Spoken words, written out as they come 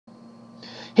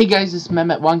Hey guys, it's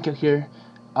mattwandcow here,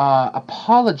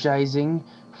 apologizing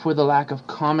for the lack of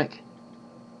comic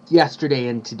yesterday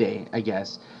and today, I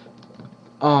guess.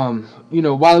 While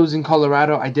I was in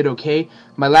Colorado, I did okay.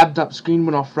 My laptop screen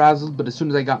went all frazzled, but as soon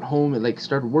as I got home, it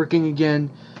started working again.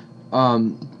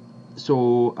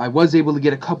 So I was able to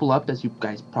get a couple up, as you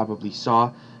guys probably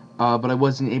saw, but I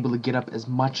wasn't able to get up as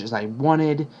much as I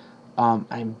wanted.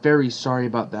 I'm very sorry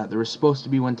about that. There was supposed to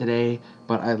be one today,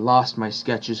 but I lost my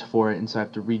sketches for it, and so I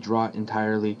have to redraw it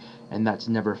entirely, and that's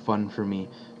never fun for me.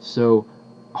 So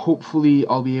hopefully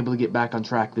I'll be able to get back on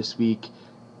track this week.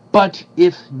 But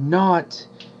if not,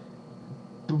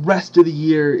 the rest of the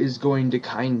year is going to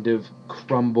kind of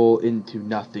crumble into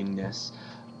nothingness.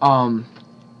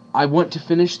 I want to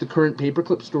finish the current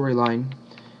paperclip storyline,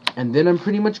 and then I'm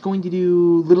pretty much going to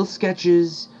do little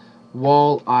sketches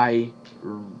while I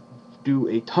do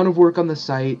a ton of work on the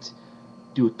site,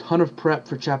 do a ton of prep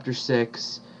for Chapter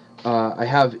 6. I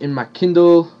have in my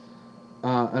Kindle,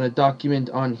 on a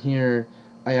document on here,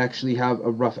 I actually have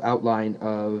a rough outline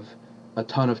of a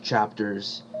ton of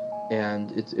chapters,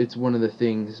 and it's one of the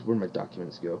things. Where my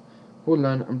documents go? Hold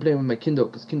on, I'm playing with my Kindle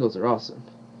because Kindles are awesome.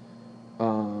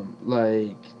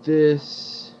 Like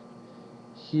this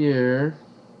here.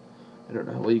 I don't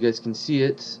know how well you guys can see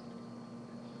it.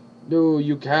 No,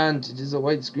 you can't. It is a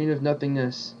white screen of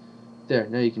nothingness. There,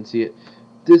 now you can see it.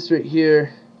 This right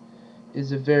here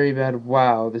is a very bad...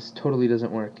 Wow, this totally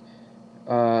doesn't work.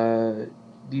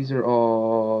 These are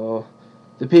all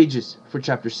the pages for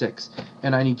Chapter 6.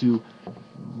 And I need to...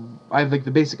 I have the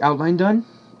basic outline done,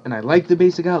 and I like the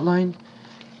basic outline.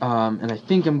 And I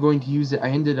think I'm going to use it. I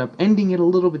ended up ending it a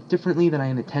little bit differently than I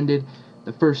intended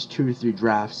the first 2 or 3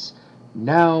 drafts.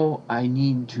 Now I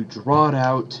need to draw it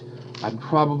out. I'm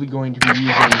probably going to be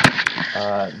using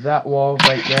that wall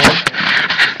right there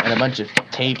and a bunch of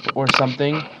tape or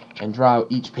something, and draw out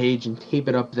each page and tape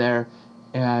it up there,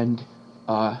 and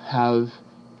have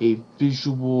a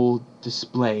visual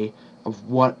display of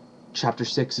what Chapter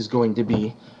 6 is going to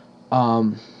be,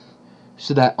 so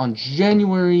that on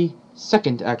January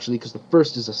 2nd, actually, because the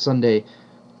 1st is a Sunday,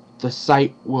 the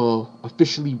site will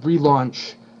officially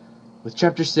relaunch with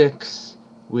Chapter 6,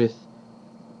 with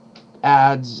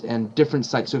ads and different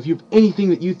sites. So if you have anything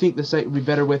that you think the site would be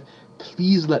better with,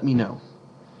 please let me know,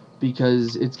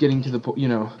 because it's getting to the point,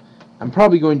 I'm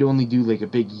probably going to only do a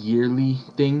big yearly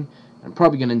thing. I'm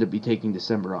probably going to end up taking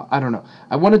December off. I don't know.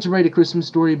 I wanted to write a Christmas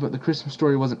story, but the Christmas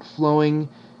story wasn't flowing,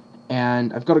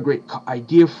 and I've got a great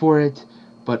idea for it,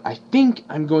 but I think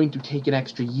I'm going to take an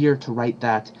extra year to write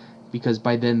that, because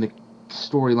by then the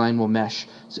storyline will mesh.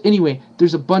 So anyway,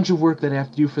 there's a bunch of work that I have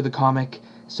to do for the comic,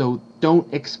 so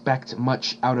don't expect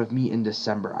much out of me in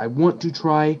December. I want to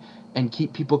try and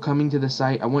keep people coming to the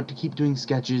site. I want to keep doing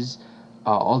sketches.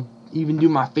 I'll even do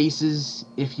my faces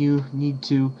if you need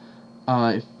to.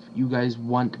 If you guys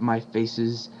want my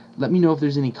faces, let me know if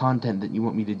there's any content that you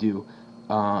want me to do,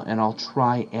 and I'll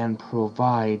try and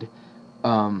provide.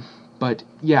 But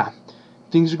yeah,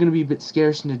 things are going to be a bit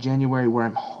scarce into January, where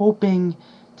I'm hoping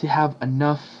to have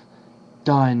enough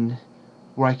done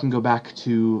where I can go back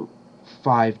to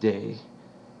 5 days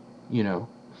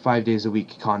a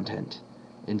week content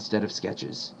instead of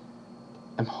sketches.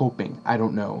 I'm hoping. I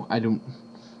don't know.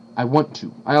 I want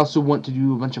to. I also want to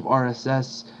do a bunch of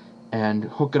RSS and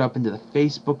hook it up into the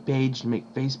Facebook page to make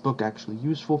Facebook actually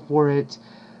useful for it.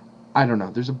 I don't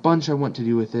know. There's a bunch I want to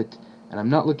do with it, and I'm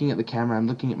not looking at the camera. I'm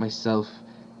looking at myself,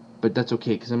 but that's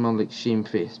okay, because I'm on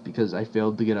shame-faced because I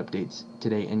failed to get updates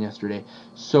today and yesterday.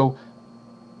 So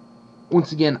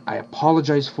once again, I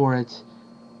apologize for it.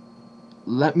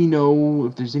 Let me know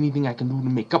if there's anything I can do to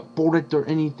make up for it or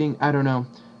anything. I don't know.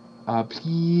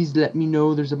 Please let me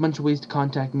know. There's a bunch of ways to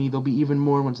contact me. There'll be even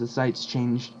more once the site's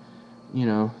changed.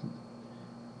 And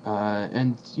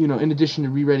in addition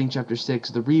to rewriting Chapter 6,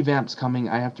 the revamp's coming.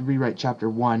 I have to rewrite Chapter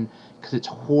 1 because it's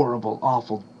horrible,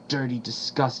 awful, dirty,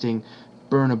 disgusting,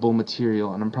 burnable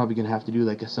material, and I'm probably going to have to do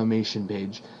a summation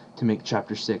page to make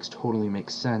Chapter 6 totally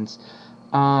make sense.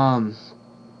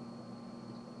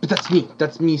 But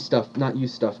that's me stuff, not you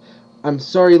stuff. I'm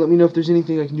sorry. Let me know if there's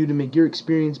anything I can do to make your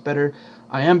experience better.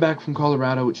 I am back from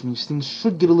Colorado, which means things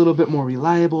should get a little bit more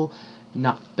reliable.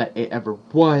 Not that it ever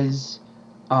was.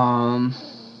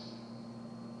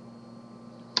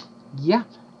 Yeah,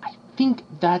 I think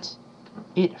that's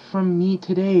it from me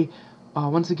today.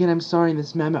 Once again, I'm sorry.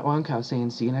 This is mattwandcow saying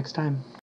see you next time.